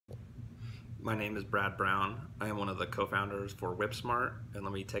My name is Brad Brown. I am one of the co-founders for whipSMARTT, and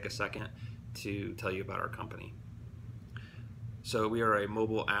let me take a second to tell you about our company. So we are a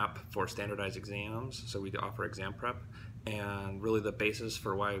mobile app for standardized exams, so we offer exam prep, and really the basis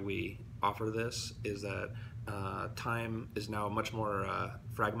for why we offer this is that time is now much more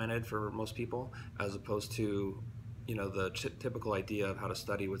fragmented for most people, as opposed to the typical idea of how to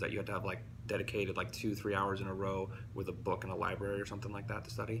study was that you had to have like dedicated like 2-3 hours in a row with a book in a library or something like that to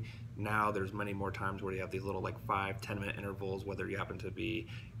study. Now there's many more times where you have these little like 5-10 minute intervals, whether you happen to be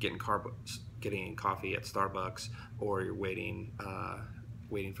getting coffee at Starbucks, or you're waiting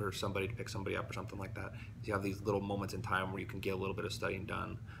for somebody to pick somebody up or something like that. You have these little moments in time where you can get a little bit of studying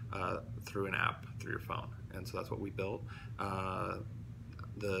done through an app, through your phone. And so that's what we built.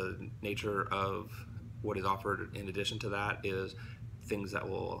 The nature of what is offered in addition to that is things that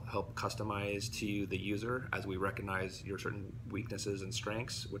will help customize to you, the user, as we recognize your certain weaknesses and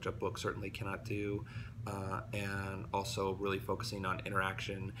strengths, which a book certainly cannot do, and also really focusing on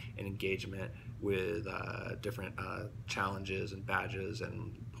interaction and engagement with different challenges and badges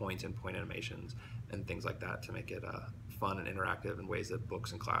and point animations and things like that to make it fun and interactive in ways that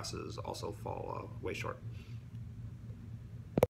books and classes also fall way short.